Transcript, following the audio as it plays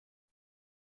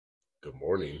Good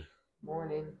morning.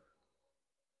 Morning.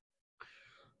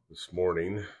 This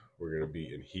morning we're going to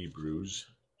be in Hebrews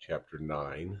chapter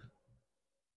 9.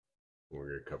 We're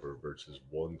going to cover verses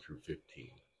 1 through 15.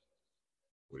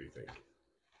 What do you think?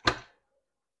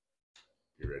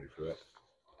 You ready for that?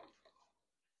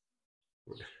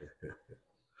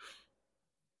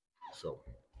 So,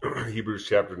 Hebrews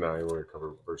chapter 9, we're going to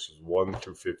cover verses 1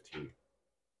 through 15.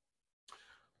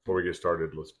 Before we get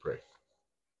started, let's pray.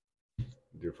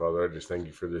 Dear Father, I just thank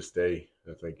you for this day.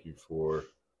 I thank you for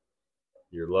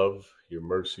your love, your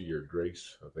mercy, your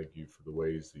grace. I thank you for the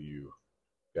ways that you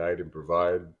guide and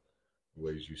provide, the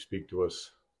ways you speak to us.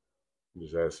 I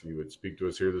just ask you would speak to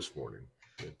us here this morning,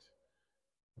 that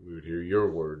we would hear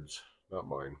your words, not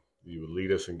mine. That you would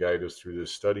lead us and guide us through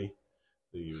this study,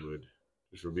 that you would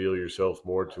just reveal yourself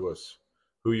more to us,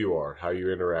 who you are, how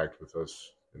you interact with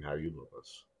us, and how you love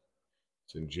us.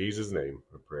 It's in Jesus' name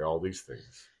I pray all these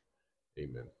things.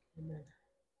 Amen. Amen.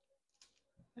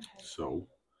 So,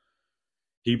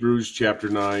 Hebrews chapter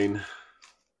 9,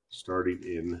 starting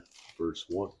in verse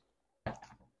 1.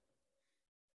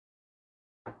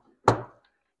 So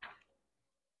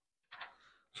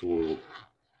we'll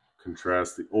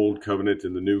contrast the old covenant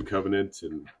and the new covenant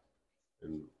and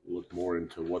look more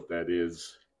into what that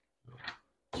is,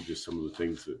 and just some of the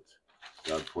things that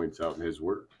God points out in his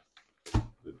word.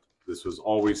 That this was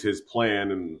always his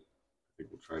plan, and I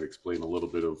think we'll try to explain a little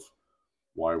bit of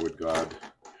why would God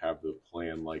have the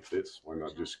plan like this? Why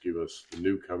not just give us the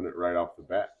new covenant right off the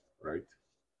bat, right?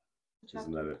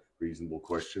 Isn't that a reasonable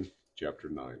question? Chapter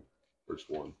 9, verse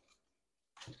 1.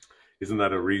 Isn't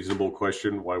that a reasonable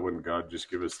question? Why wouldn't God just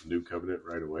give us the new covenant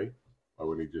right away? Why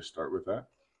wouldn't he just start with that? Have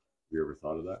you ever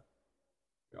thought of that?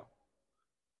 Yeah.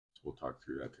 So we'll talk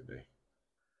through that today.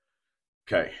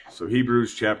 Okay, so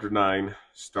Hebrews chapter 9,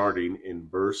 starting in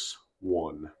verse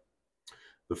 1.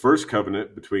 The first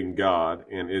covenant between God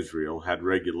and Israel had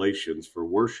regulations for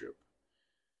worship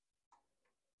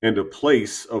and a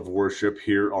place of worship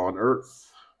here on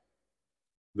earth.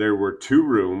 There were 2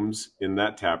 rooms in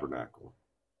that tabernacle.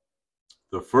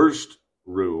 The first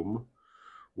room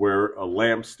where a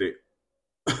lampstand,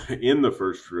 in the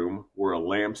first room were a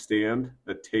lampstand,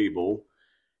 a table,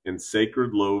 and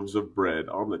sacred loaves of bread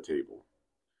on the table.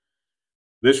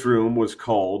 This room was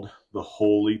called the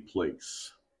Holy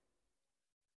Place.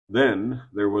 Then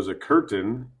there was a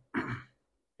curtain,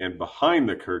 and behind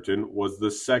the curtain was the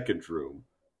second room,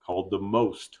 called the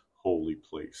Most Holy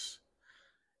Place.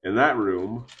 In that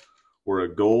room were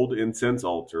a gold incense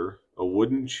altar, a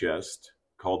wooden chest,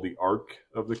 called the Ark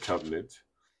of the Covenant,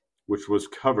 which was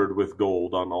covered with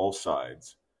gold on all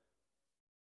sides.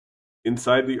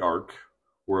 Inside the ark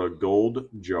were a gold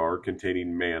jar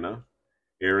containing manna,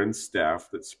 Aaron's staff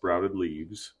that sprouted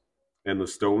leaves, and the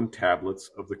stone tablets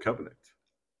of the covenant.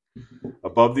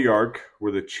 Above the ark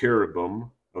were the cherubim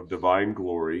of divine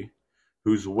glory,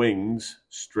 whose wings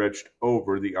stretched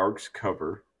over the ark's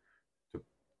cover,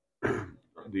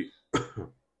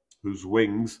 whose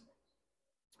wings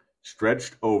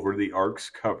stretched over the ark's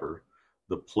cover,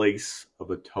 the place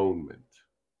of atonement.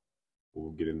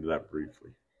 We'll get into that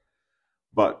briefly.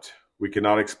 But we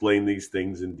cannot explain these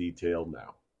things in detail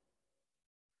now.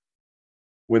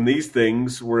 When these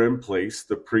things were in place,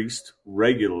 the priest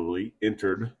regularly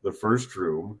entered the first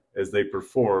room as they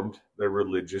performed their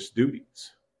religious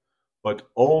duties. But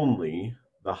only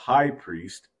the high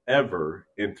priest ever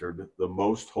entered the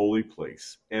most holy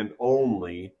place, and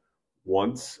only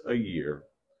once a year.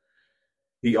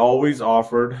 He always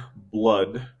offered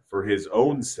blood for his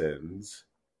own sins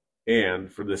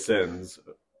and for the sins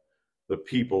the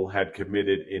people had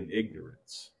committed in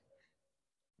ignorance.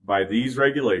 By these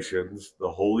regulations, the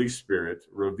Holy Spirit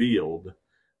revealed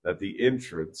that the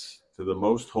entrance to the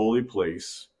most holy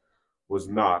place was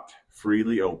not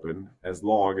freely open as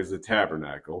long as the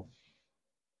tabernacle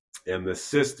and the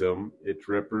system it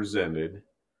represented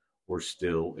were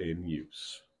still in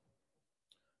use.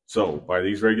 So, by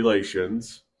these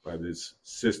regulations, by this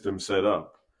system set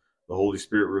up, the Holy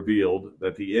Spirit revealed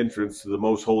that the entrance to the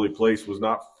most holy place was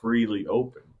not freely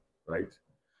open, right?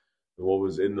 And what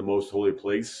was in the most holy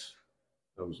place?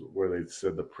 That was where they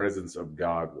said the presence of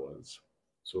God was.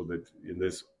 So that in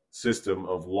this system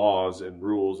of laws and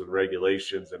rules and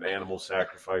regulations and animal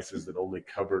sacrifices that only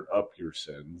covered up your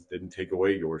sins, didn't take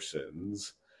away your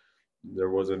sins, there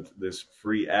wasn't this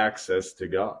free access to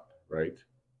God, right?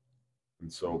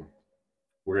 And so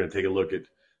we're going to take a look at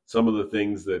some of the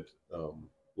things that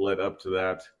led up to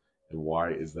that and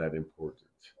why is that important.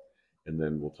 And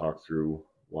then we'll talk through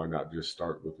why not just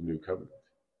start with the new covenant.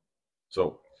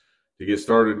 So to get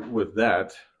started with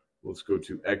that, let's go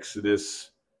to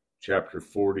Exodus chapter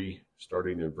 40,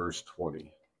 starting in verse 20.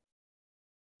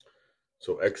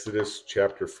 So Exodus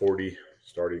chapter 40,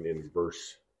 starting in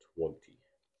verse 20.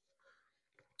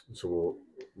 So we'll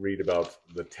read about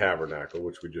the tabernacle,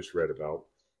 which we just read about.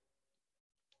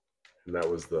 And that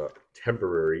was the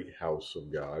temporary house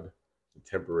of God, the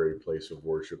temporary place of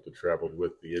worship that traveled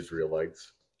with the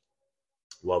Israelites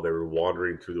while they were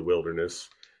wandering through the wilderness,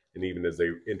 and even as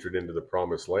they entered into the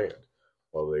promised land,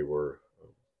 while they were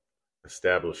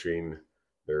establishing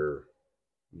their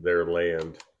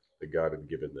land that God had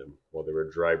given them. While they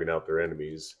were driving out their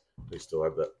enemies, they still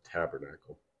had that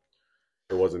tabernacle.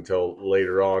 It wasn't until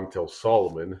later on, till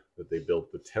Solomon, that they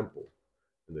built the temple.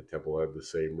 And the temple had the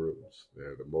same rooms. They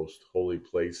had the most holy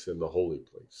place and the holy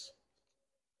place.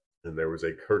 And there was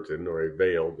a curtain or a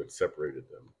veil that separated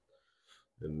them.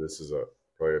 And this is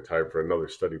probably a time for another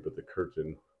study, but the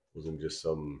curtain wasn't just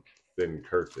some thin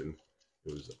curtain.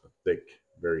 It was a thick,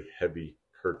 very heavy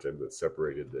curtain that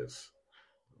separated this.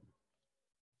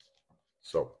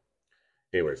 So,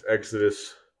 anyways,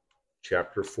 Exodus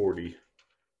chapter 40,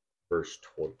 verse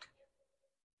 20.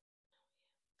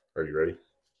 Are you ready?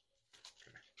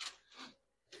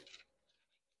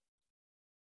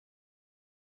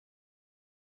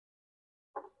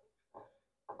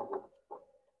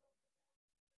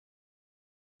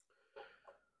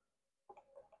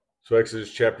 So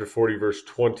Exodus chapter 40, verse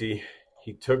 20,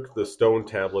 he took the stone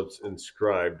tablets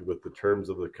inscribed with the terms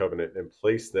of the covenant and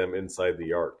placed them inside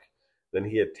the ark. Then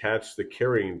he attached the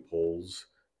carrying poles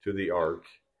to the ark,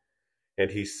 and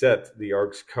he set the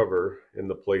ark's cover in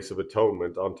the place of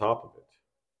atonement on top of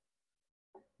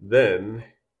it. Then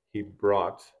he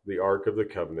brought the ark of the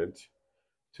covenant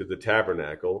to the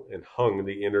tabernacle and hung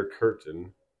the inner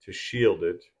curtain to shield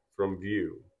it from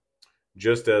view,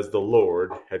 just as the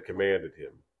Lord had commanded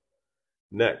him.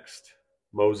 Next,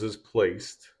 Moses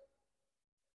placed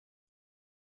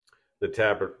the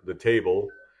table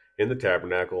in the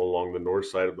tabernacle along the north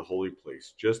side of the holy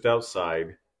place, just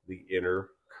outside the inner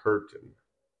curtain.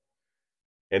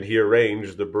 And he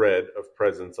arranged the bread of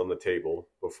presence on the table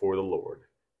before the Lord,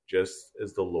 just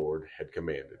as the Lord had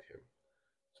commanded him.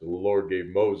 So the Lord gave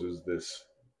Moses this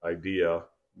idea,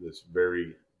 this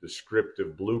very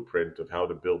descriptive blueprint of how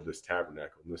to build this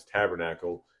tabernacle. And this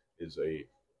tabernacle is a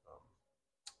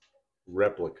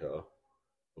replica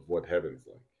of what heaven's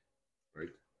like, right?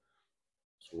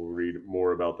 So we'll read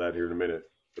more about that here in a minute.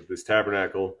 But this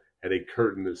tabernacle had a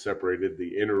curtain that separated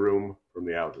the inner room from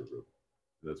the outer room.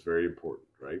 And that's very important,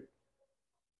 right?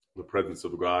 The presence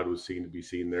of God was seen to be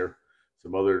seen there.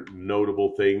 Some other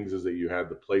notable things is that you had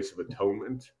the place of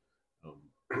atonement.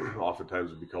 Oftentimes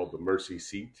would be called the mercy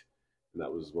seat. And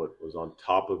that was what was on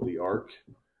top of the ark.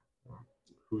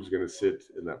 Who's going to sit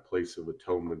in that place of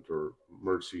atonement or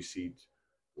mercy seat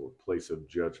or place of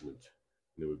judgment?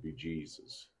 And it would be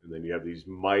Jesus. And then you have these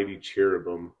mighty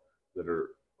cherubim that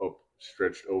are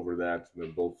stretched over that, and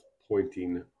they're both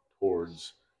pointing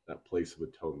towards that place of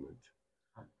atonement.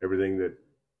 Everything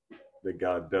that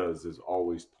God does is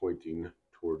always pointing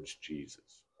towards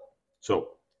Jesus.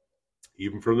 So,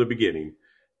 even from the beginning,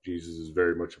 Jesus is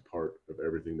very much a part of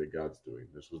everything that God's doing.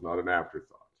 This was not an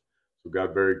afterthought. So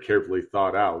God very carefully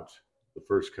thought out the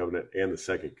first covenant and the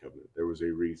second covenant. There was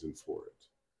a reason for it.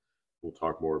 We'll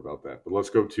talk more about that. But let's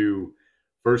go to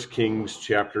 1 Kings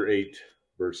chapter 8,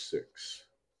 verse 6.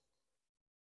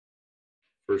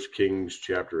 1 Kings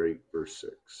chapter 8, verse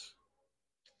 6.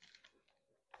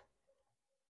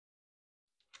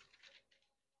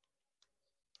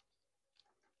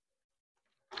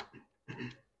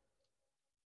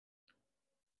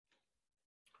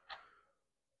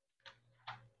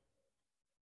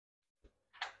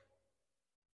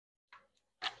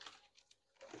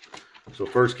 So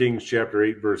 1 Kings chapter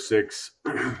 8, verse 6,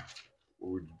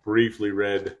 we briefly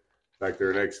read back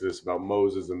there in Exodus about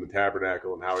Moses and the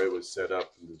tabernacle and how it was set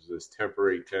up. And there's this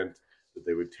temporary tent that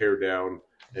they would tear down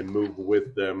and move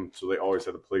with them, so they always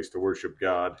had a place to worship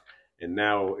God. And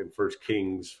now in 1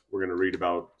 Kings, we're going to read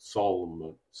about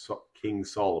King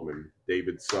Solomon,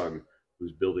 David's son,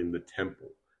 who's building the temple.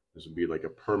 This would be like a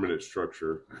permanent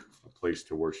structure, a place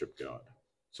to worship God.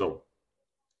 So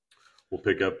we'll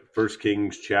pick up 1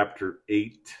 Kings chapter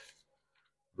 8,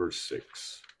 verse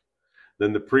 6.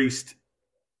 Then the priests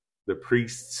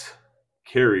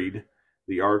carried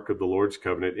the ark of the Lord's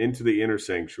covenant into the inner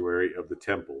sanctuary of the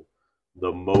temple,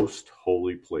 the most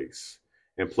holy place,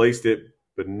 and placed it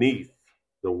beneath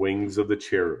the wings of the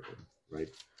cherubim, right?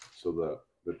 So the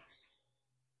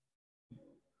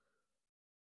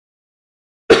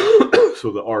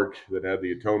ark that had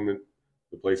the atonement,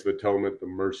 the place of atonement, the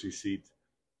mercy seat,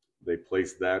 they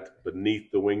placed that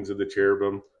beneath the wings of the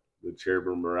cherubim. The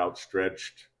cherubim are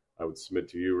outstretched. I would submit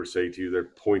to you or say to you,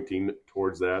 they're pointing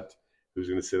towards that. Who's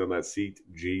going to sit on that seat?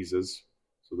 Jesus.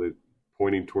 So they're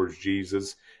pointing towards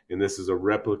Jesus. And this is a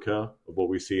replica of what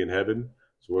we see in heaven.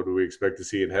 So what do we expect to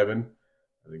see in heaven?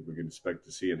 I think we can expect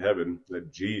to see in heaven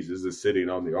that Jesus is sitting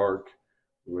on the ark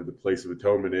where the place of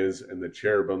atonement is, and the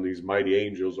cherubim, these mighty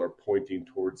angels, are pointing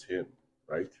towards him,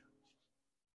 right?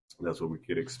 And that's what we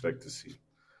could expect to see.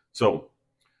 So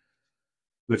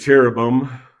the cherubim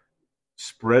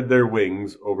spread their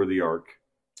wings over the ark,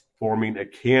 forming a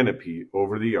canopy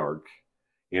over the ark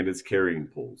and its carrying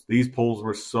poles. These poles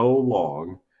were so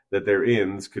long that their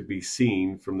ends could be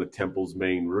seen from the temple's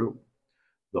main room,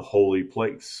 the holy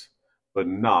place, but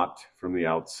not from the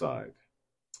outside.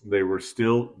 They are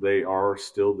still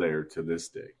there to this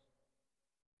day.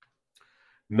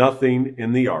 Nothing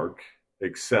in the ark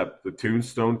except the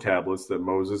tombstone tablets that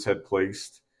Moses had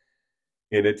placed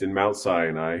in it in Mount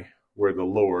Sinai, where the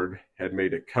Lord had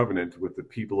made a covenant with the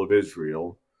people of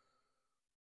Israel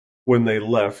when they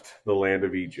left the land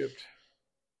of Egypt.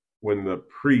 When the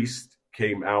priest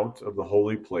came out of the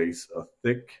holy place, a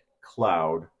thick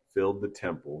cloud filled the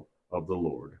temple of the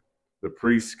Lord. The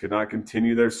priests could not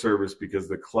continue their service because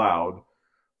the cloud,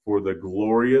 for the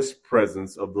glorious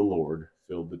presence of the Lord,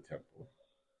 filled the temple.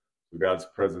 So God's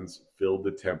presence filled the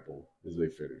temple as they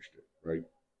finished it, right?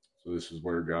 So this is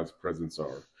where God's presence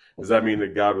are. Does that mean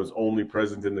that God was only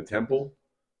present in the temple?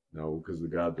 No, because the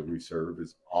God that we serve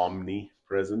is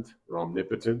omnipresent or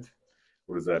omnipotent.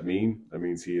 What does that mean? That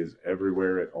means he is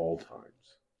everywhere at all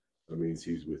times. That means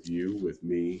he's with you, with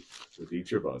me, with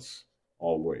each of us,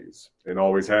 always, and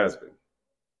always has been.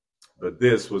 But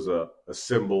this was a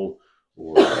symbol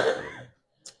or a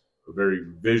very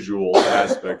visual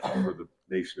aspect for the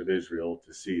nation of Israel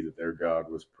to see that their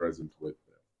God was present with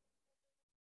them.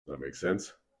 Does that make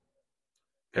sense?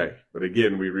 Okay, but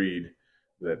again, we read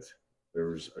that there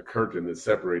was a curtain that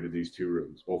separated these two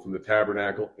rooms, both in the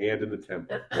tabernacle and in the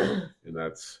temple, and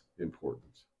that's important.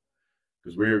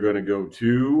 Because we are going to go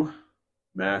to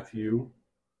Matthew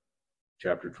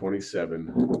chapter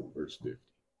 27, verse 50.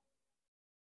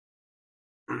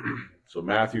 So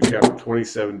Matthew chapter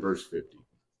 27, verse 50.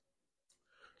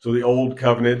 So the old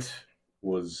covenant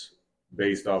was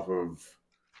based off of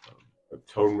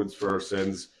atonements for our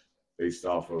sins, based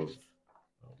off of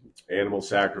animal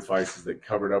sacrifices that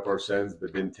covered up our sins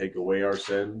but didn't take away our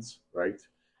sins, right?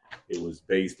 It was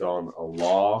based on a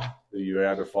law that you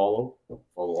had to follow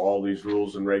all these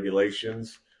rules and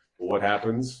regulations. But what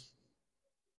happens?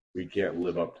 We can't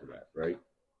live up to that, right?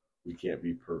 We can't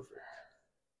be perfect.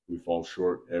 We fall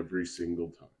short every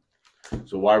single time.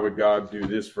 So why would God do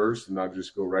this first and not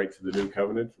just go right to the new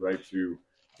covenant, right to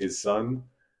his son?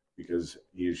 Because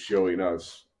he is showing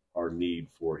us our need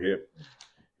for him.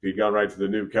 If he got right to the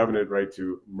new covenant, right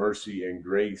to mercy and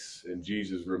grace and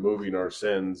Jesus removing our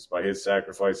sins by his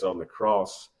sacrifice on the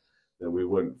cross, then we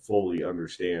wouldn't fully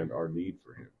understand our need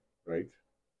for him, right?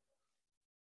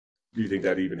 Do you think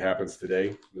that even happens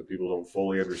today, that people don't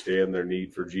fully understand their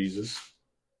need for Jesus?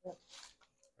 Yep.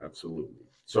 Absolutely.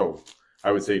 So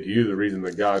I would say to you, the reason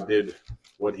that God did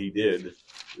what he did,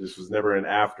 this was never an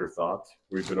afterthought.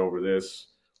 We've been over this.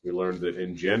 We learned that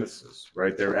in Genesis,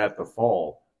 right there at the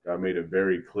fall, God made it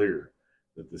very clear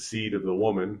that the seed of the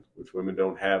woman, which women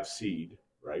don't have seed,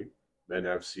 right? Men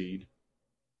have seed.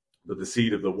 But the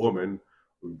seed of the woman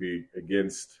would be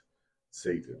against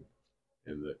Satan.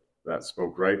 And that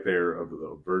spoke right there of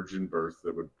the virgin birth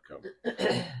that would come.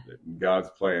 That in God's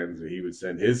plans, that he would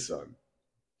send his son.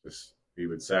 He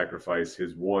would sacrifice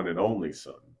his one and only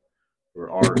son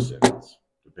for our sins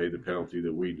to pay the penalty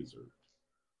that we deserve.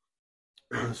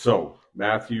 So,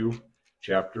 Matthew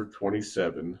chapter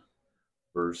 27,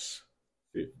 verse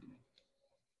 50.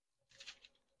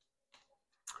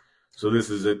 So this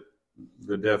is it,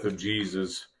 the death of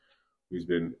Jesus. He's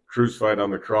been crucified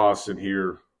on the cross, and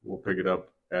here we'll pick it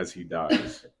up as he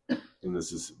dies. And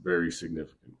this is very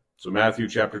significant. So Matthew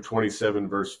chapter 27,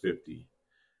 verse 50.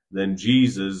 Then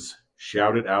Jesus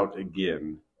shouted out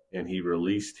again, and he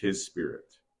released his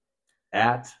spirit.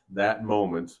 At that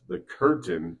moment, the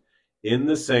curtain in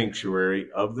the sanctuary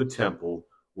of the temple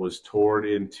was torn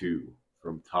in two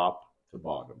from top to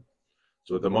bottom.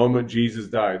 So at the moment Jesus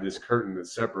died, this curtain that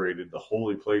separated the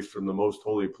holy place from the most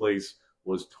holy place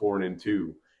was torn in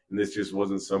two. And this just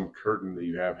wasn't some curtain that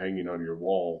you have hanging on your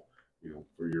wall,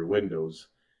 for your windows.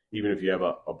 Even if you have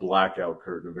a blackout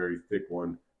curtain, a very thick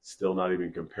one, still not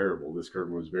even comparable. This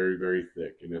curtain was very, very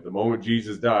thick. And at the moment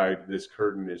Jesus died, this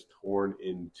curtain is torn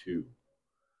in two.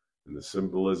 And the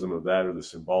symbolism of that, or the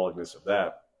symbolicness of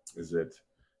that, is that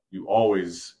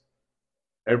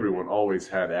everyone always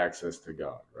had access to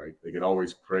God, right? They could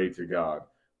always pray to God.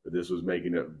 But this was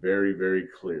making it very, very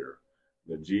clear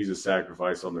that Jesus'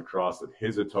 sacrifice on the cross, that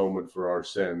his atonement for our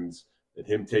sins that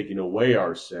him taking away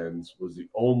our sins was the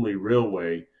only real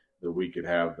way that we could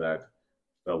have that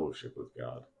fellowship with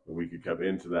God, and we could come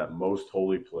into that most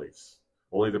holy place.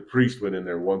 Only the priest went in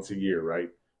there once a year, right?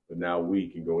 But now we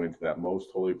can go into that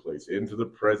most holy place, into the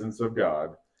presence of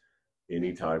God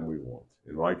anytime we want.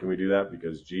 And why can we do that?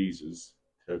 Because Jesus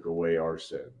took away our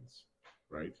sins,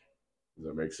 right? Does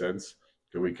that make sense?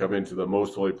 Can we come into the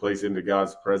most holy place, into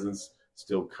God's presence,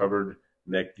 still covered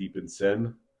neck deep in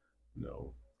sin?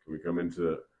 No. Can we come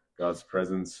into God's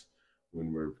presence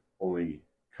when we're only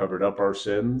covered up our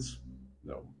sins?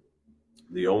 No.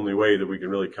 The only way that we can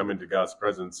really come into God's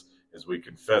presence is we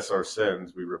confess our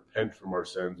sins, we repent from our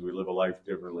sins, we live a life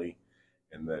differently,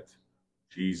 and that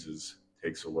Jesus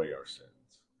takes away our sins.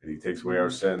 And he takes away our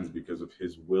sins because of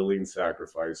his willing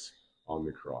sacrifice on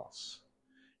the cross.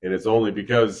 And it's only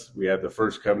because we had the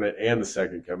first covenant and the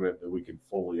second covenant that we can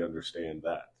fully understand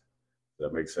that. Does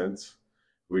that make sense?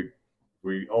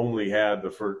 We only had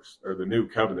the first or the new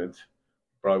covenant,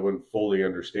 probably wouldn't fully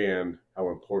understand how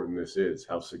important this is,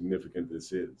 how significant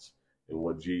this is, and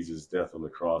what Jesus' death on the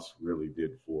cross really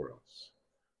did for us.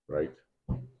 Right?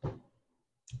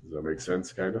 Does that make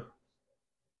sense, kind of?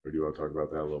 Or do you want to talk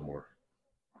about that a little more?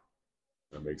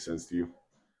 That makes sense to you?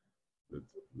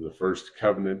 The first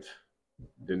covenant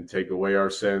didn't take away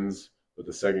our sins, but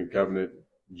the second covenant,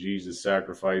 Jesus'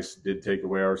 sacrifice, did take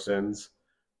away our sins.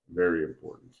 Very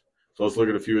important. So let's look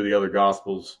at a few of the other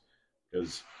Gospels,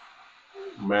 because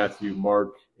Matthew,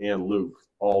 Mark, and Luke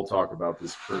all talk about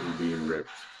this curtain being ripped.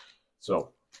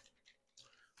 So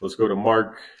let's go to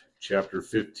Mark chapter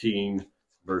 15,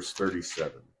 verse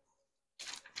 37.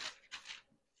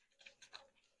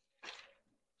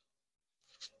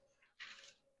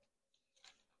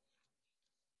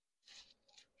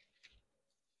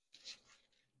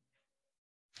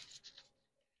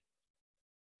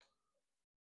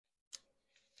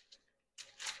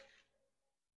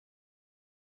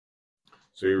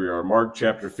 So here we are, Mark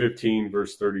chapter 15,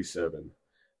 verse 37.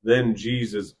 Then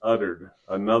Jesus uttered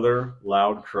another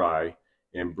loud cry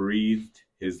and breathed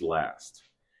his last.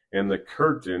 And the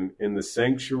curtain in the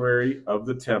sanctuary of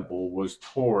the temple was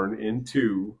torn in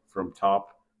two from top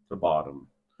to bottom.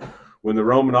 When the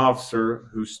Roman officer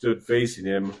who stood facing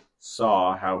him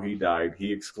saw how he died,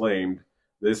 he exclaimed,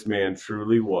 "This man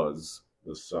truly was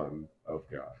the Son of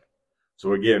God."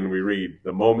 So again, we read,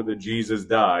 the moment that Jesus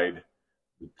died,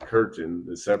 the curtain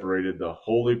that separated the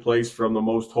holy place from the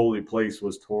most holy place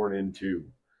was torn in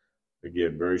two.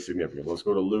 Again, very significant. Let's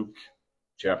go to Luke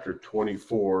chapter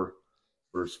 24,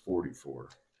 verse 44.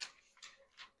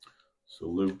 So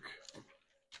Luke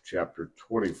chapter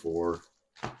 24,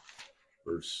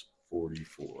 verse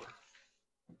 44.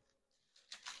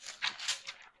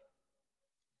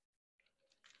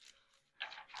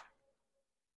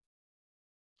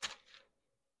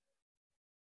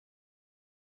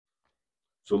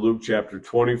 So Luke chapter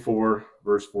 24,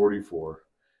 verse 44.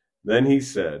 Then he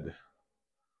said,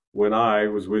 "When I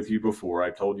was with you before,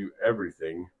 I told you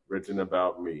everything written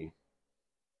about me."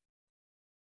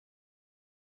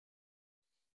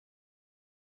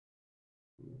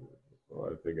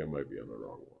 Well, I think I might be on the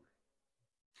wrong one.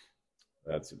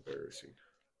 That's embarrassing.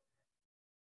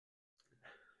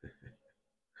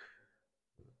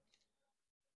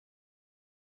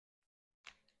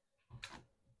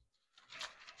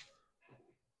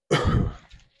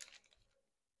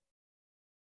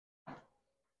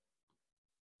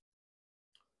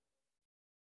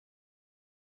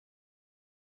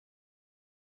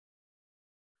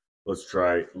 Let's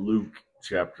try Luke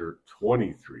chapter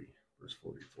 23, verse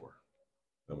 44.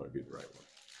 That might be the right one.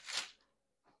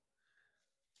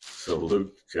 So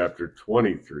Luke chapter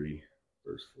 23,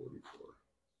 verse 44.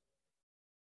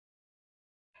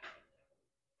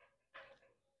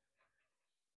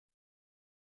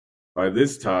 By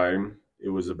this time, it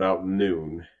was about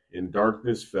noon, and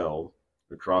darkness fell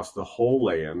across the whole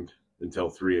land until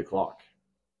 3 o'clock.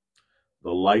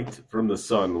 The light from the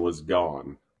sun was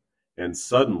gone, and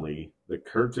suddenly the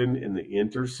curtain in the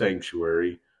inner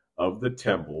sanctuary of the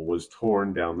temple was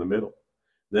torn down the middle.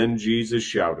 Then Jesus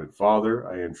shouted, "Father,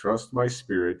 I entrust my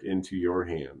spirit into your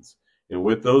hands." And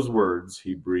with those words,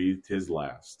 he breathed his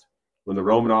last. When the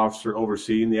Roman officer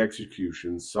overseeing the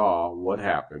execution saw what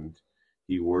happened,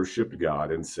 he worshipped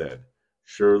God and said,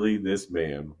 "Surely this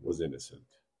man was innocent."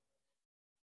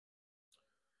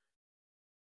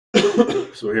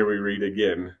 So here we read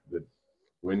again that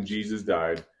when Jesus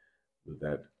died,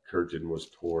 that curtain was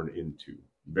torn into.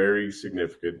 Very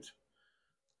significant,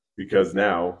 because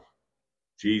now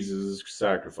Jesus'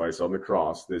 sacrifice on the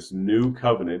cross, this new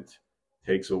covenant,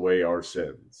 takes away our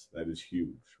sins. That is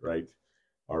huge, right?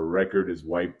 Our record is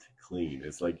wiped clean.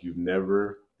 It's like you've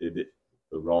never did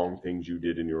the wrong things you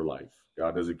did in your life.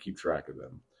 God doesn't keep track of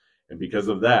them. And because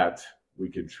of that, we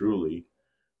can truly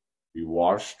be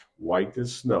washed white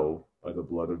as snow by the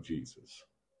blood of Jesus.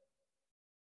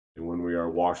 And when we are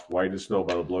washed white as snow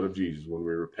by the blood of Jesus, when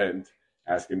we repent,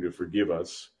 ask him to forgive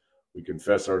us, we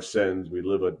confess our sins, we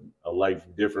live a life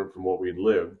different from what we had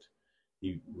lived,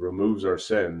 he removes our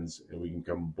sins, and we can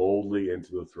come boldly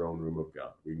into the throne room of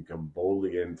God. We can come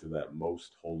boldly into that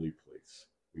most holy place.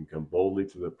 We can come boldly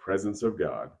to the presence of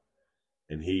God,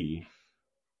 and he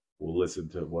will listen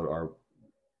to what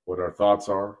our thoughts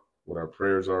are, what our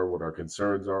prayers are, what our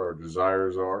concerns are, our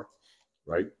desires are,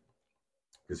 right?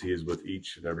 Because he is with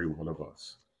each and every one of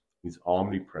us. He's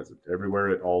omnipresent, everywhere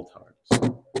at all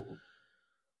times.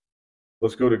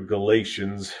 Let's go to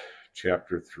Galatians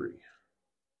chapter 3,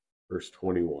 verse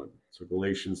 21. So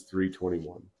Galatians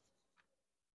 3:21.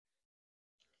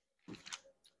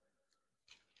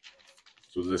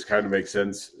 So this kind of makes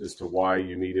sense as to why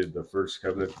you needed the first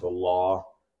covenant, the law,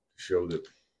 to show that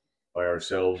by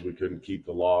ourselves we couldn't keep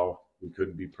the law. We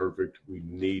couldn't be perfect. We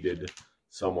needed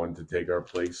someone to take our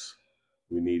place.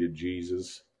 We needed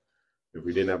Jesus. If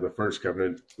we didn't have the first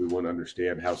covenant, we wouldn't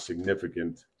understand how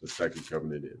significant the second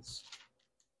covenant is.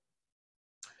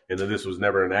 And then this was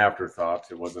never an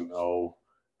afterthought. It wasn't, oh,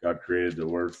 God created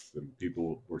the earth and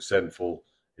people were sinful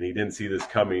and he didn't see this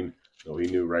coming. No, he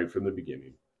knew right from the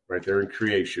beginning. Right there in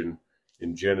creation,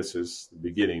 in Genesis, the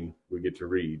beginning, we get to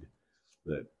read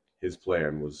that his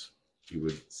plan was he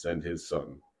would send his son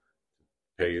to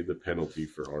pay the penalty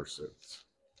for our sins.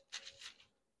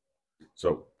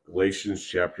 So, Galatians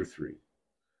chapter 3,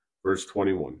 verse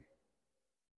 21.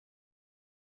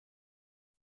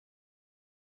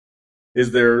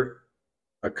 Is there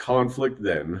a conflict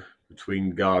then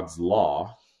between God's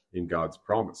law and God's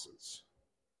promises?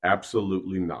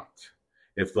 Absolutely not.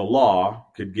 If the law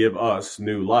could give us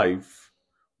new life,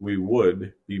 we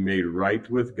would be made right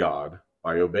with God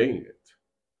by obeying it.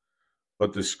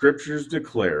 But the scriptures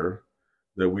declare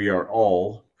that we are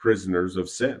all prisoners of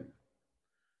sin.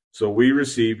 So we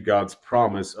received God's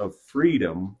promise of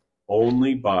freedom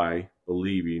only by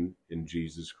believing in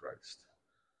Jesus Christ.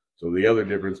 So the other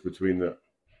difference between the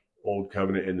old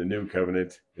covenant and the new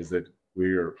covenant is that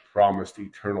we are promised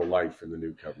eternal life in the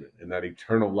new covenant. And that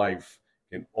eternal life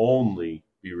can only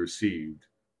be received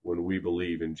when we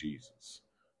believe in Jesus.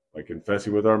 By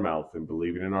confessing with our mouth and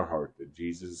believing in our heart that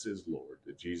Jesus is Lord,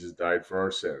 that Jesus died for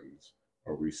our sins,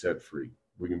 are we set free.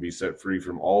 We can be set free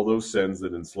from all those sins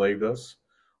that enslaved us,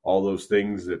 all those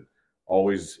things that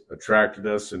always attracted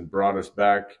us and brought us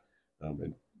back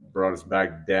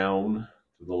down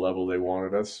to the level they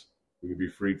wanted us. We can be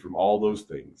freed from all those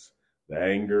things. The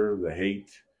anger, the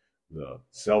hate, the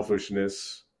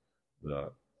selfishness,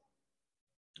 the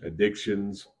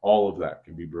addictions, all of that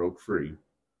can be broke free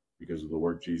because of the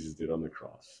work Jesus did on the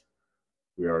cross.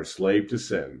 We are a slave to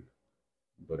sin,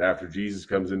 but after Jesus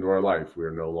comes into our life, we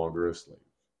are no longer a slave.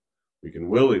 We can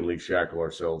willingly shackle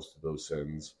ourselves to those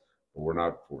sins, but we're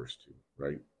not forced to,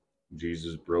 right?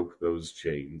 Jesus broke those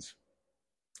chains.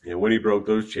 And when he broke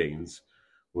those chains,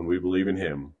 when we believe in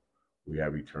him, we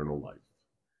have eternal life.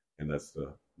 And that's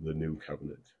the new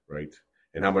covenant, right?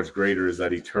 And how much greater is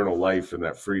that eternal life and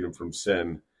that freedom from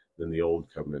sin than the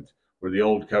old covenant? Where the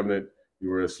old covenant, you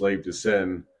were a slave to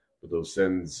sin, but those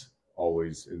sins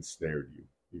always ensnared you.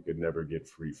 You could never get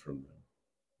free from them,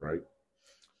 right?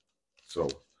 So,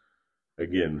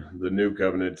 again, the new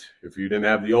covenant, if you didn't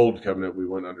have the old covenant, we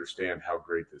wouldn't understand how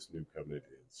great this new covenant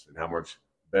is and how much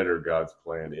better God's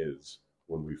plan is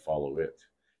when we follow it.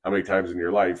 How many times in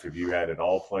your life have you had it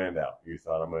all planned out? You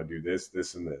thought, I'm going to do this,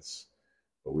 this, and this.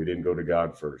 But we didn't go to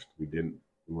God first. We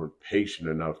weren't patient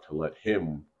enough to let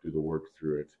him do the work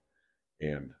through it.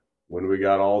 And when we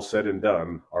got all said and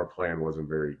done, our plan wasn't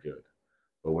very good.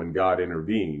 But when God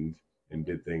intervened and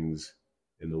did things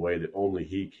in the way that only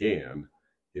he can,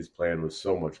 his plan was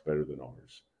so much better than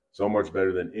ours. So much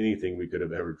better than anything we could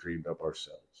have ever dreamed up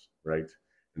ourselves, right?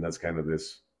 And that's kind of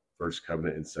this first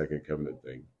covenant and second covenant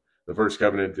thing. The first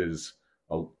covenant is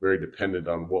very dependent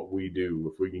on what we do.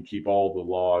 If we can keep all the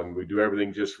law and we do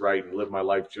everything just right and live my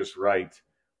life just right,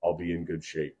 I'll be in good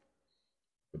shape.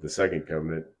 But the second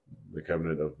covenant, the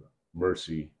covenant of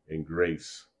mercy and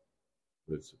grace,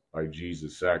 that's by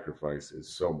Jesus' sacrifice,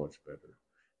 is so much better.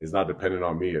 It's not dependent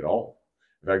on me at all.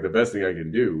 In fact, the best thing I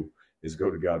can do is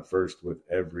go to God first with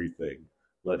everything.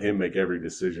 Let him make every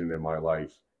decision in my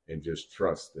life and just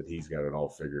trust that he's got it all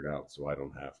figured out so I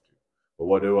don't have to. But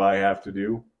what do I have to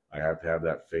do? I have to have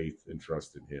that faith and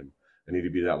trust in him. I need to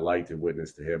be that light and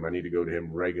witness to him. I need to go to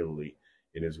him regularly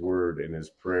in his word, in his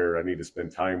prayer. I need to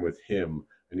spend time with him.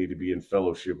 I need to be in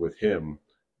fellowship with him.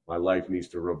 My life needs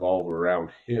to revolve around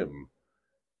him.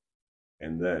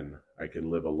 and then I can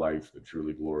live a life that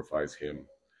truly glorifies him.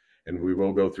 And we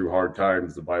will go through hard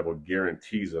times. The Bible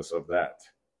guarantees us of that.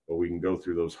 But we can go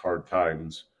through those hard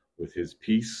times with his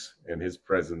peace and his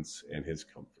presence and his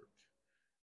comfort.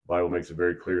 The Bible makes it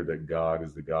very clear that God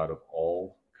is the God of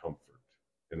all comfort.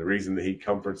 And the reason that he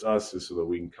comforts us is so that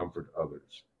we can comfort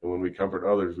others. And when we comfort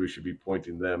others, we should be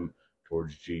pointing them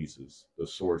towards Jesus, the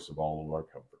source of all of our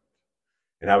comfort.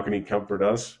 And how can he comfort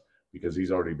us? Because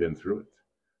he's already been through it,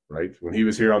 right? When he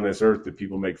was here on this earth, did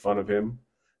people make fun of him?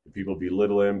 Did people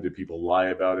belittle him? Did people lie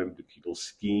about him? Did people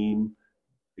scheme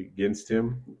against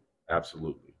him?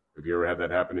 Absolutely. Have you ever had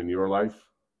that happen in your life?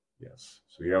 Yes.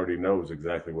 So he already knows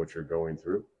exactly what you're going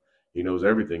through. He knows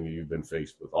everything you've been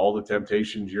faced with. All the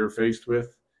temptations you're faced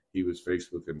with, he was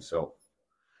faced with himself.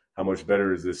 How much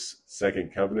better is this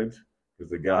second covenant? Because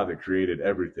the God that created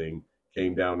everything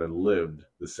came down and lived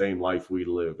the same life we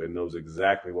live and knows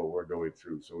exactly what we're going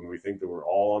through. So when we think that we're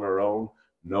all on our own,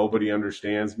 nobody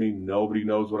understands me, nobody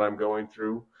knows what I'm going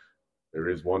through, there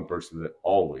is one person that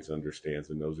always understands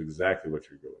and knows exactly what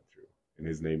you're going through. And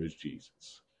his name is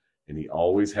Jesus. And he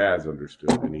always has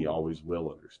understood, and he always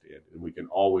will understand. And we can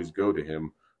always go to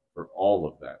him for all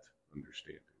of that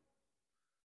understanding.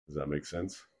 Does that make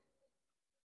sense?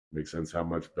 Make sense how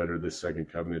much better this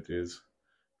second covenant is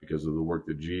because of the work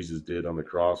that Jesus did on the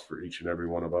cross for each and every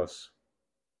one of us?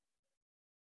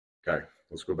 Okay,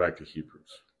 let's go back to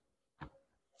Hebrews.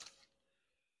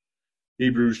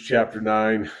 Hebrews chapter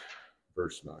 9,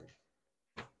 verse 9.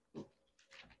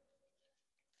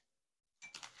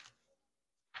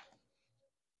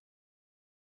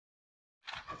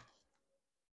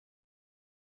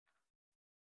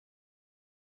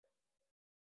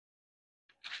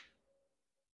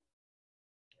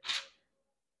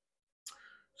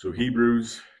 So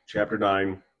Hebrews chapter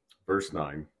 9, verse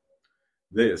 9.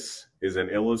 This is an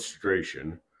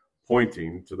illustration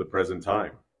pointing to the present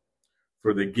time.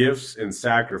 For the gifts and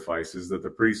sacrifices that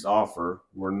the priests offer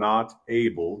were not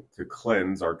able to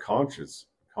cleanse our consciences.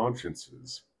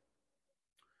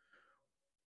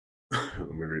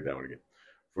 Let me read that one again.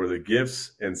 For the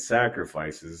gifts and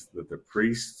sacrifices that the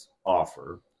priests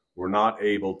offer were not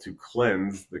able to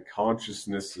cleanse the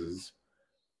consciousnesses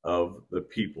of the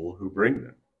people who bring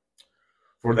them.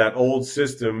 For that old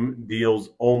system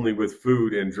deals only with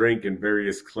food and drink and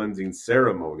various cleansing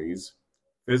ceremonies,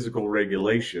 physical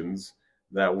regulations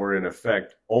that were in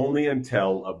effect only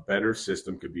until a better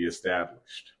system could be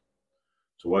established.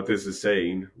 So what this is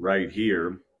saying right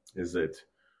here is that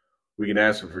we can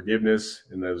ask for forgiveness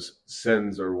and those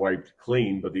sins are wiped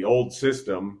clean, but the old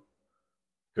system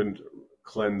couldn't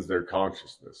cleanse their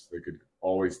consciousness. They could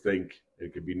always think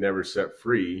it could be never set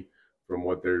free from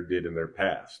what they did in their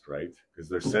past, right? Because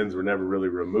their sins were never really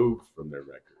removed from their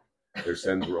record. Their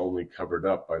sins were only covered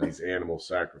up by these animal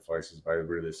sacrifices, by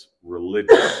this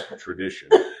religious tradition.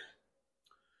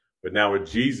 But now with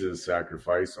Jesus'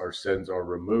 sacrifice, our sins are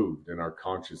removed and our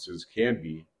consciences can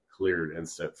be cleared and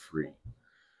set free.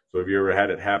 So have you ever had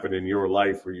it happen in your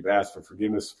life where you've asked for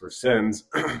forgiveness for sins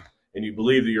and you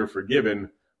believe that you're forgiven,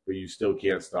 but you still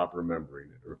can't stop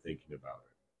remembering it or thinking about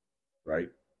it, right?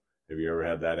 Have you ever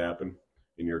had that happen?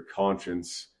 And your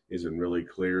conscience isn't really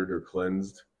cleared or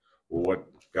cleansed? Well, what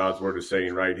God's word is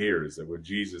saying right here is that with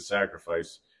Jesus'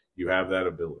 sacrifice, you have that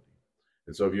ability.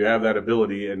 And so if you have that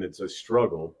ability and it's a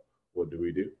struggle, what do?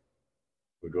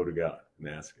 We go to God and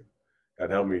ask him, God,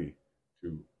 help me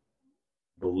to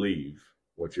believe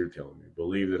what you're telling me.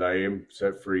 Believe that I am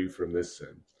set free from this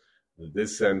sin. That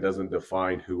this sin doesn't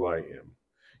define who I am.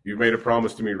 You've made a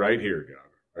promise to me right here, God.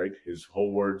 Right? His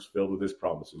whole word's filled with his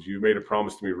promises. You made a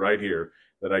promise to me right here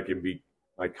that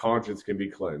my conscience can be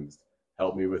cleansed.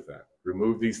 Help me with that.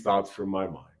 Remove these thoughts from my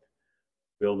mind.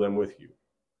 Fill them with you.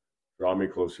 Draw me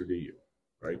closer to you,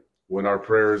 right? When our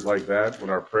prayer is like that, when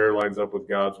our prayer lines up with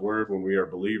God's word, when we are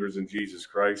believers in Jesus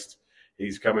Christ,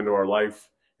 he's come into our life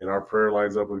and our prayer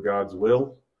lines up with God's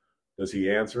will, does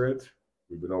he answer it?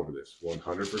 We've been over this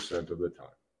 100% of the time.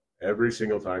 Every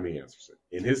single time he answers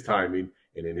it in his timing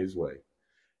and in his way.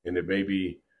 And it may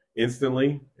be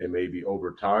instantly, it may be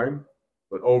over time,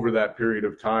 but over that period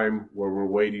of time where we're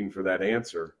waiting for that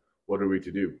answer, what are we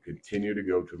to do? Continue to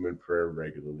go to him in prayer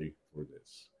regularly for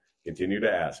this. Continue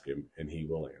to ask him, and he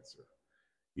will answer.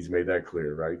 He's made that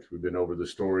clear, right? We've been over the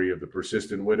story of the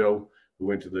persistent widow who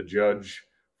went to the judge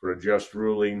for a just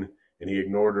ruling, and he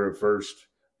ignored her at first,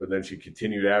 but then she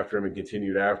continued after him and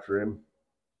continued after him,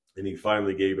 and he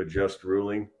finally gave a just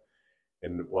ruling.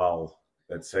 And while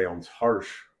that sounds harsh,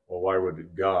 well, why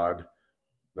would God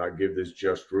not give this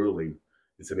just ruling?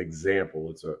 It's an example.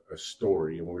 It's a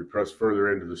story. And when we press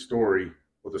further into the story,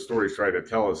 what the story is trying to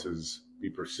tell us is be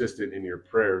persistent in your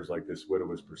prayers like this widow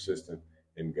was persistent,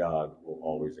 and God will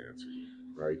always answer you,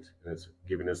 right? And it's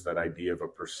giving us that idea of a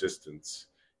persistence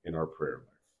in our prayer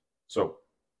life. So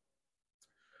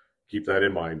keep that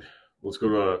in mind. Let's go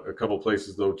to a couple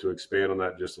places, though, to expand on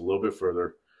that just a little bit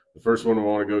further. The first one we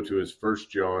want to go to is 1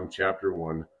 John chapter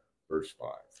 1, verse 5.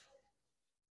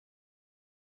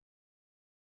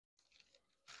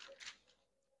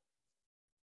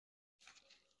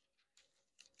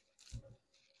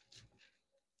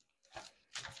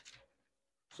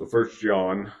 So 1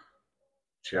 John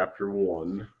chapter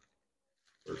 1,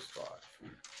 verse 5.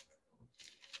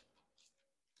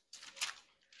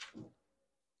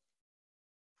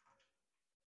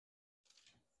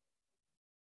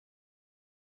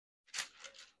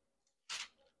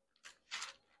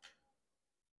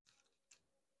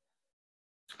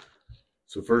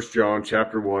 So 1 John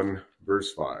chapter 1,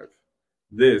 verse 5.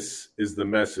 This is the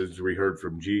message we heard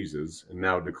from Jesus and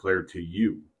now declare to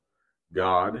you.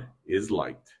 God is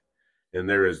light, and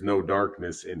there is no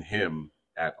darkness in him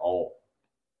at all.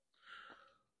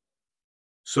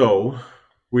 So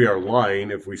we are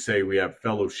lying if we say we have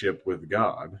fellowship with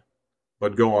God,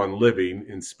 but go on living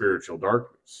in spiritual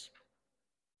darkness.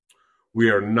 We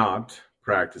are not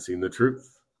practicing the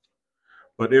truth.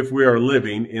 But if we are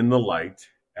living in the light,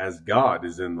 as God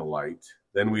is in the light,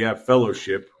 then we have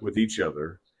fellowship with each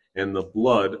other, and the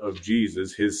blood of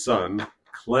Jesus, his Son,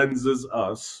 cleanses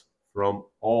us from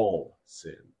all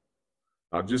sin.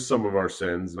 Not just some of our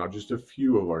sins, not just a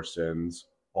few of our sins,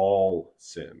 all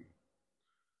sin.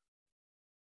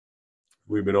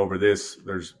 We've been over this.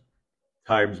 There's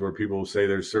times where people say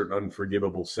there's certain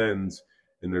unforgivable sins,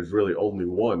 and there's really only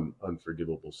one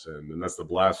unforgivable sin, and that's the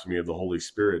blasphemy of the Holy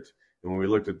Spirit. And when we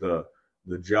looked at the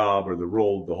job or the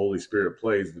role the Holy Spirit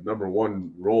plays, the number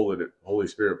one role that the Holy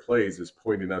Spirit plays is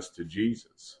pointing us to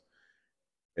Jesus.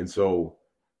 And so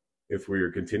if we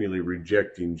are continually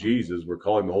rejecting Jesus, we're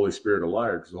calling the Holy Spirit a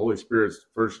liar, because the Holy Spirit's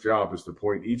first job is to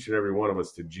point each and every one of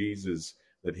us to Jesus,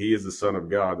 that he is the Son of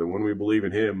God, that when we believe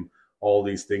in him, all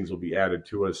these things will be added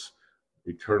to us,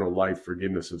 eternal life,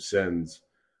 forgiveness of sins.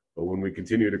 But when we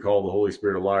continue to call the Holy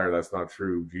Spirit a liar, that's not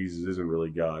true. Jesus isn't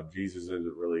really God. Jesus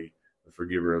isn't really the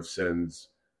forgiver of sins.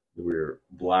 We're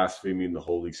blaspheming the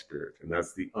Holy Spirit, and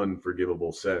that's the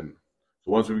unforgivable sin. So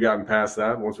once we've gotten past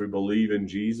that, once we believe in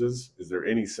Jesus, is there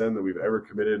any sin that we've ever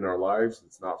committed in our lives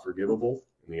that's not forgivable?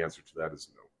 And the answer to that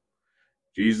is no.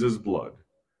 Jesus' blood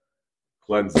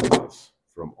cleanses us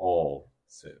from all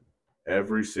sin.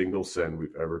 Every single sin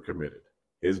we've ever committed,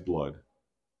 his blood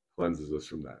cleanses us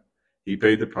from that. He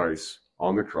paid the price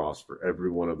on the cross for every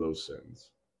one of those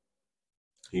sins.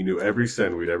 He knew every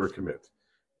sin we'd ever commit,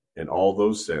 and all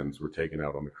those sins were taken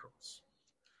out on the cross.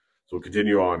 So we'll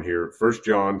continue on here. 1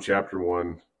 John chapter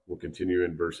 1, we'll continue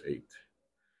in verse 8.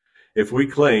 If we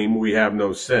claim we have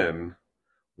no sin,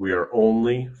 we are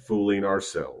only fooling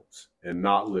ourselves and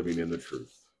not living in the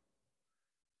truth.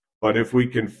 But if we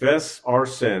confess our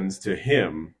sins to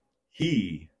him,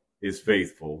 he is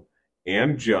faithful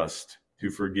and just to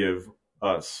forgive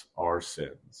us our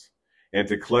sins and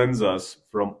to cleanse us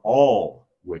from all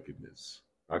wickedness.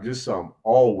 Not just some,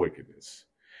 all wickedness.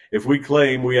 If we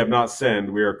claim we have not sinned,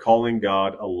 we are calling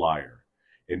God a liar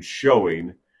and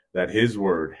showing that his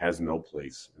word has no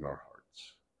place in our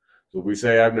hearts. So if we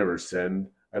say, I've never sinned,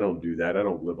 I don't do that, I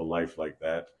don't live a life like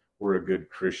that, we're a good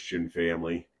Christian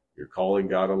family, you're calling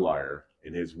God a liar,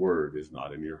 and his word is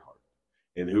not in your heart.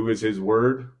 And who is his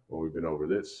word? Well, we've been over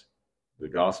this. The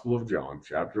Gospel of John,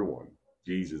 chapter 1.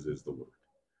 Jesus is the word,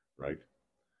 right?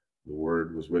 The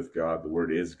word was with God. The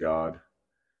word is God.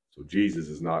 So Jesus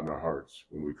is not in our hearts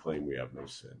when we claim we have no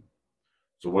sin.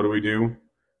 So what do?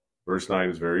 Verse 9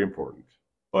 is very important.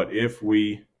 But if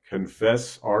we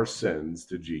confess our sins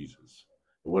to Jesus,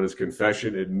 and what is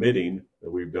confession? Admitting that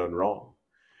we've done wrong.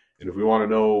 And if we want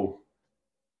to know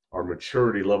our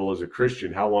maturity level as a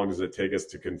Christian, how long does it take us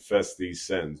to confess these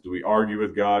sins? Do we argue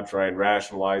with God, try and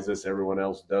rationalize this? Everyone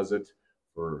else does it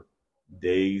for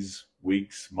days,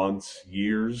 weeks, months,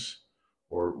 years?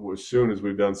 Or as soon as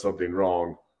we've done something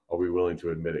wrong, are we willing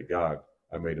to admit it? God,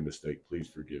 I made a mistake. Please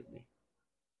forgive me.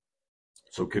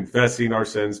 So confessing our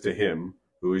sins to him,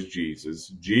 who is Jesus.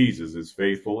 Jesus is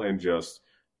faithful and just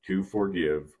to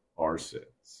forgive our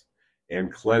sins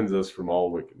and cleanse us from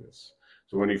all wickedness.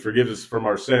 So when he forgives us from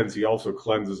our sins, he also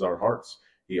cleanses our hearts.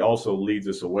 He also leads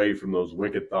us away from those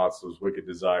wicked thoughts, those wicked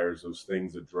desires, those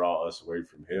things that draw us away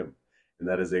from him. And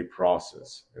that is a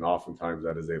process. And oftentimes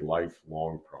that is a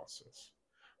lifelong process.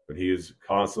 But he is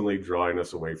constantly drawing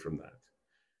us away from that.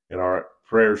 And our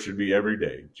prayer should be every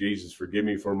day, Jesus, forgive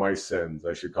me for my sins.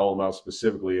 I should call him out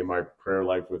specifically in my prayer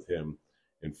life with him.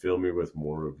 and fill me with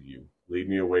more of you. Lead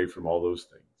me away from all those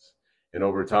things. And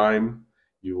over time,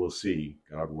 you will see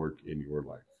God work in your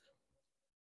life.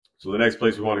 So the next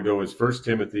place we want to go is 1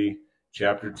 Timothy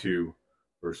chapter 2,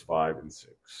 verse 5 and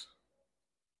 6.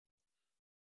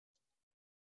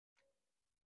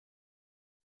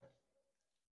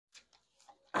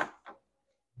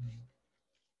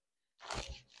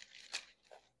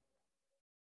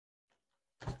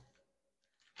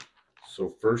 So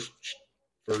first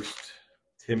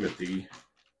Timothy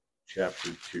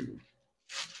chapter 2.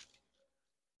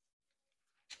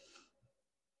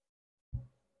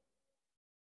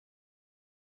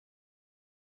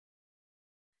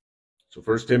 So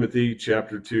 1 Timothy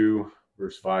chapter 2,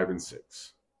 verse 5 and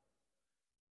 6.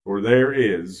 For there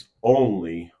is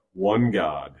only one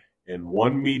God and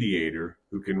one mediator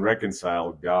who can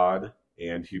reconcile God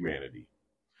and humanity,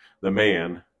 the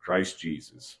man, Christ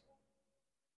Jesus.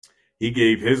 He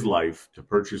gave his life to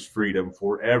purchase freedom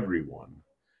for everyone.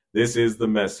 This is the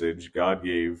message God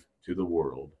gave to the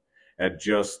world at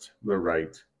just the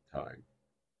right time.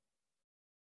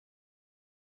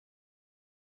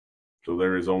 So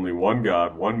there is only one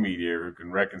God, one mediator who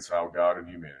can reconcile God and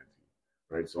humanity.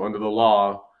 Right? So under the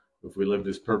law, if we lived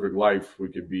this perfect life, we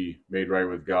could be made right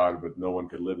with God, but no one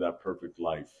could live that perfect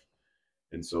life.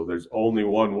 And so there's only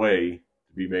one way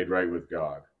to be made right with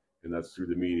God. And that's through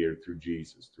the mediator, through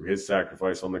Jesus, through his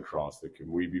sacrifice on the cross, that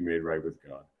can we be made right with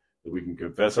God, that we can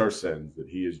confess our sins, that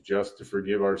he is just to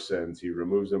forgive our sins. He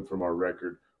removes them from our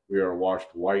record. We are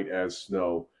washed white as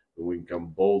snow, and we can come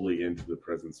boldly into the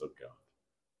presence of God.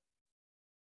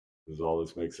 Does all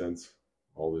this make sense?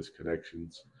 All these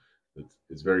connections?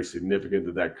 It's very significant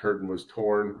that that curtain was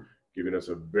torn, giving us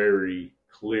a very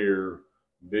clear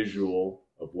visual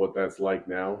of what that's like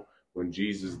now. When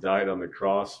Jesus died on the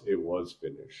cross, it was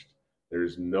finished.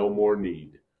 There's no more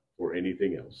need for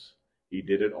anything else. He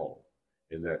did it all.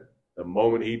 And that the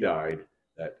moment he died,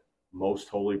 that most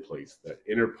holy place, that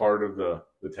inner part of the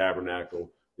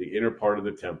tabernacle, the inner part of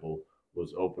the temple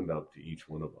was opened up to each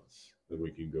one of us. That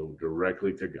we can go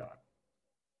directly to God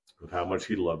with how much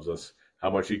he loves us,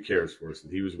 how much he cares for us,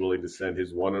 that he was willing to send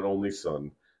his one and only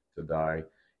son to die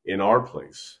in our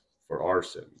place for our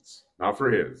sins. Not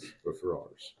for his, but for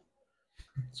ours.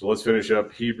 So let's finish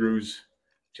up Hebrews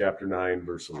chapter 9,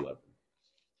 verse 11.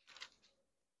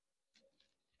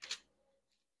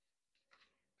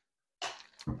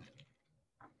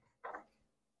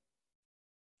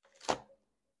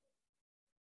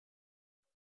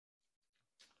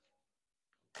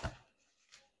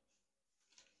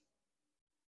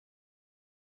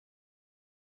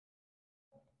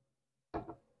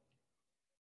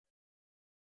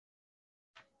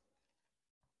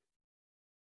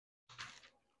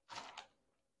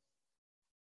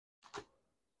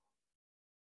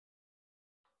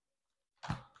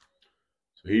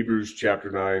 So Hebrews chapter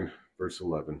 9, verse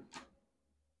 11.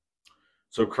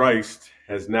 So Christ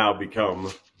has now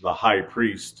become the high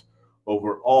priest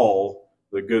over all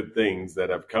the good things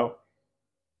that have come.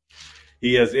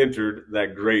 He has entered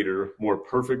that greater, more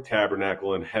perfect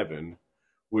tabernacle in heaven,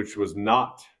 which was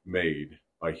not made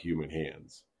by human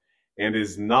hands and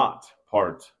is not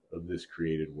part of this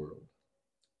created world.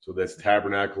 So this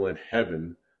tabernacle in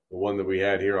heaven, the one that we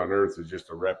had here on earth, is just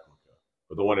a replica.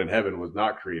 But the one in heaven was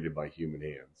not created by human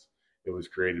hands. It was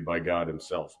created by God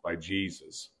himself, by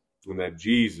Jesus. And that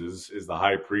Jesus is the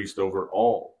high priest over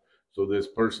all. So this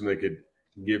person that could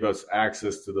give us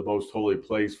access to the most holy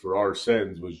place for our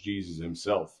sins was Jesus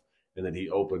himself. And then he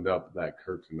opened up that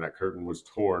curtain. That curtain was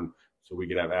torn so we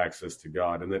could have access to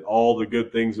God. And that all the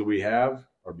good things that we have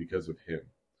are because of him.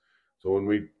 So when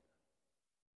we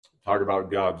talk about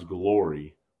God's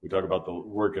glory, we talk about the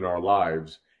work in our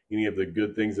lives, any of the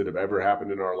good things that have ever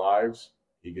happened in our lives,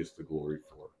 he gets the glory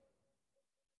for.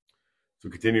 So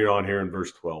continue on here in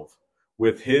verse 12.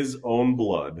 With his own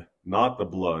blood, not the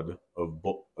blood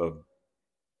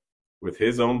with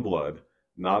his own blood,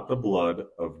 not the blood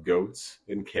of goats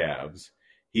and calves,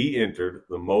 he entered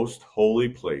the most holy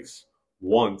place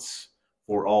once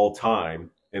for all time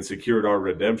and secured our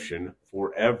redemption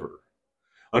forever.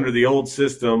 Under the old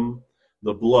system,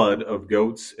 the blood of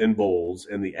goats and bulls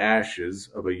and the ashes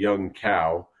of a young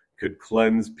cow could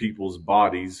cleanse people's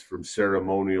bodies from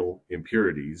ceremonial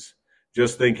impurities.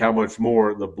 Just think how much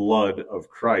more the blood of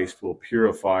Christ will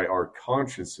purify our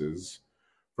consciences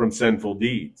from sinful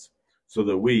deeds, so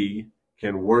that we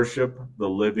can worship the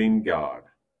living God.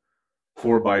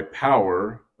 For by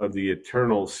power of the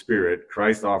eternal Spirit,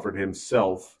 Christ offered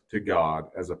himself to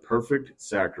God as a perfect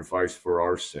sacrifice for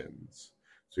our sins.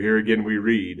 So here again we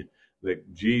read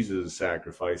that Jesus'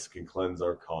 sacrifice can cleanse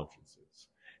our consciences,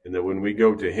 and that when we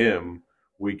go to him,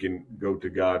 we can go to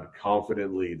God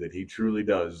confidently that he truly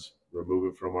does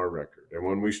remove it from our record. And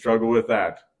when we struggle with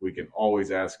that, we can always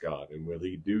ask God, and will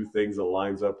he do things that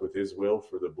lines up with his will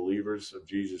for the believers of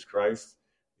Jesus Christ?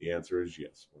 The answer is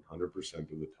yes, 100%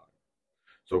 of the time.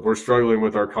 So if we're struggling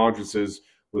with our consciences,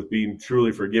 with being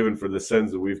truly forgiven for the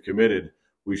sins that we've committed,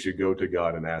 we should go to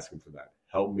God and ask him for that.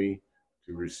 Help me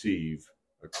to receive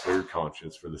a clear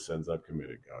conscience for the sins I've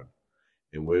committed, God.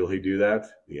 And will he do that?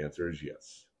 The answer is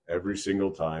yes. Every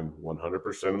single time,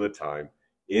 100% of the time,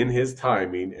 in his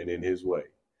timing and in his way.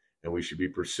 And we should be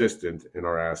persistent in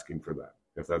our asking for that,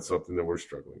 if that's something that we're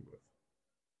struggling with.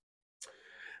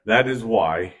 That is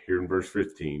why, here in verse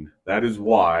 15, that is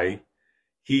why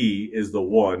he is the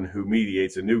one who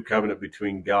mediates a new covenant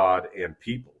between God and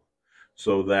people,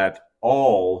 so that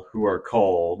all who are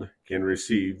called can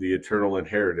receive the eternal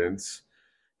inheritance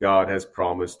God has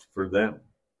promised for them.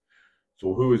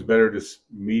 So who is better to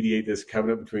mediate this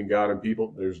covenant between God and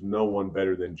people? There's no one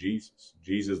better than Jesus.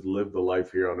 Jesus lived the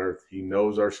life here on earth. He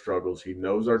knows our struggles. He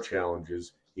knows our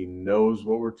challenges. He knows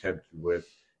what we're tempted with.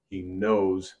 He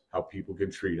knows how people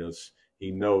can treat us. He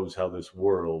knows how this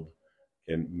world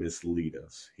can mislead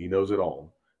us. He knows it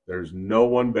all. There's no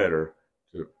one better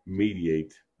to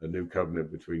mediate a new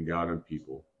covenant between God and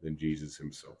people than Jesus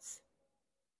himself.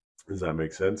 Does that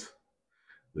make sense?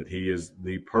 That he is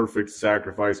the perfect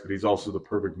sacrifice, but he's also the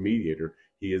perfect mediator.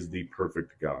 He is the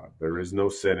perfect God. There is no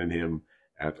sin in him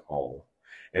at all.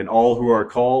 And all who are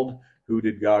called, who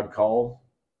did God call?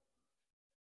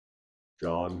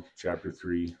 John chapter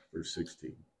 3, verse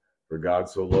 16. For God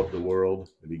so loved the world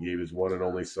that he gave his one and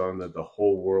only Son, that the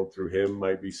whole world through him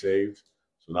might be saved.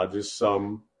 So not just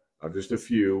some, not just a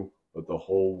few, but the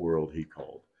whole world he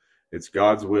called. It's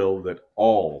God's will that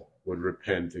all would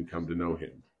repent and come to know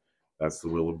him. That's the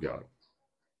will of God.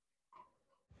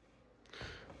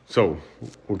 So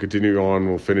we'll continue on.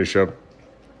 We'll finish up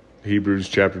Hebrews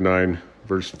chapter 9,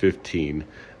 verse 15.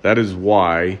 That is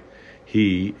why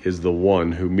he is the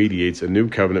one who mediates a new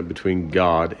covenant between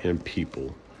God and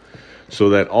people, so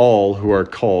that all who are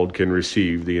called can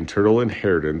receive the eternal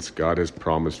inheritance God has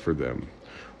promised for them.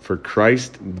 For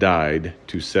Christ died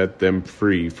to set them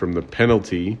free from the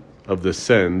penalty of the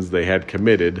sins they had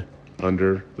committed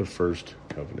under the first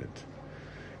covenant.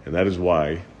 And that is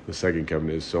why the second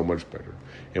covenant is so much better,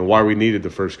 and why we needed the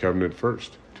first covenant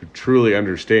first, to truly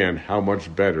understand how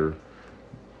much better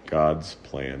God's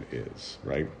plan is,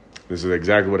 right? This is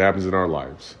exactly what happens in our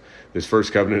lives. This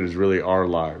first covenant is really our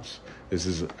lives. This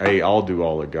is, hey, I'll do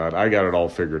all of God. I got it all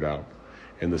figured out.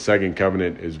 And the second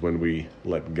covenant is when we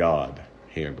let God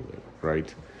handle it,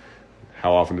 right?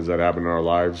 How often does that happen in our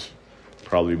lives?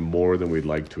 Probably more than we'd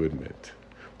like to admit.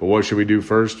 But what should we do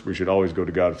first? We should always go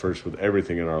to God first with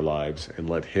everything in our lives and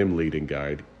let him lead and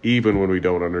guide, even when we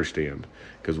don't understand.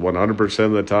 Because 100%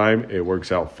 of the time, it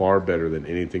works out far better than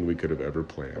anything we could have ever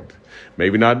planned.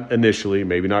 Maybe not initially,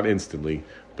 maybe not instantly,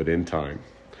 but in time.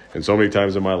 And so many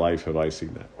times in my life have I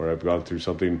seen that, where I've gone through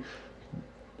something,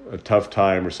 a tough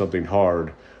time or something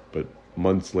hard, but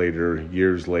months later,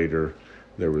 years later,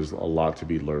 there was a lot to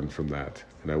be learned from that.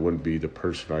 And I wouldn't be the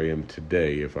person I am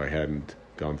today if I hadn't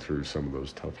gone through some of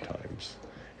those tough times.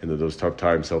 And that those tough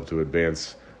times helped to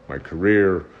advance my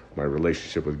career, my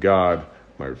relationship with God,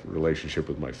 my relationship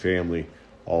with my family,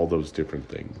 all those different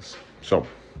things. So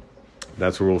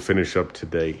that's where we'll finish up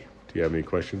today. Do you have any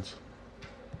questions?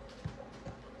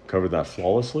 Covered that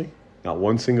flawlessly? Not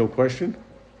one single question?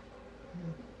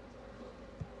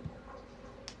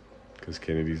 Because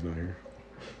Kennedy's not here.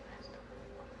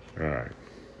 All right.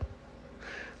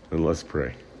 Then let's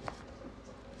pray.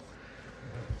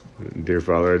 Dear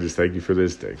Father, I just thank you for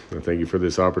this day. I thank you for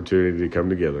this opportunity to come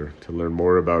together, to learn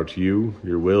more about you,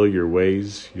 your will, your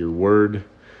ways, your word,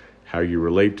 how you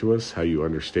relate to us, how you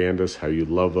understand us, how you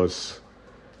love us,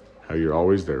 how you're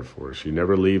always there for us. You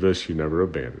never leave us, you never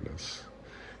abandon us.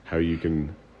 How you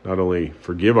can not only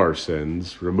forgive our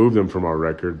sins, remove them from our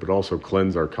record, but also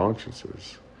cleanse our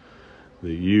consciences.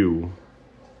 That you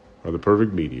are the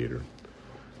perfect mediator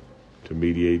to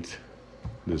mediate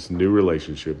this new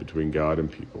relationship between God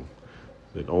and people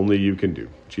that only you can do.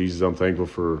 Jesus, I'm thankful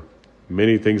for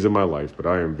many things in my life, but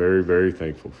I am very, very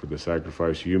thankful for the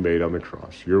sacrifice you made on the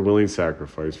cross, your willing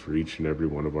sacrifice for each and every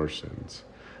one of our sins.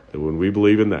 That when we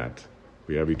believe in that,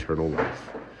 we have eternal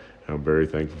life. And I'm very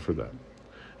thankful for that.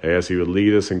 I ask you would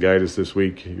lead us and guide us this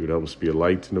week. You would help us be a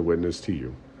light and a witness to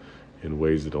you in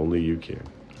ways that only you can.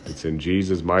 It's in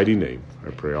Jesus' mighty name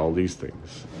I pray all these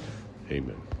things.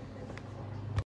 Amen.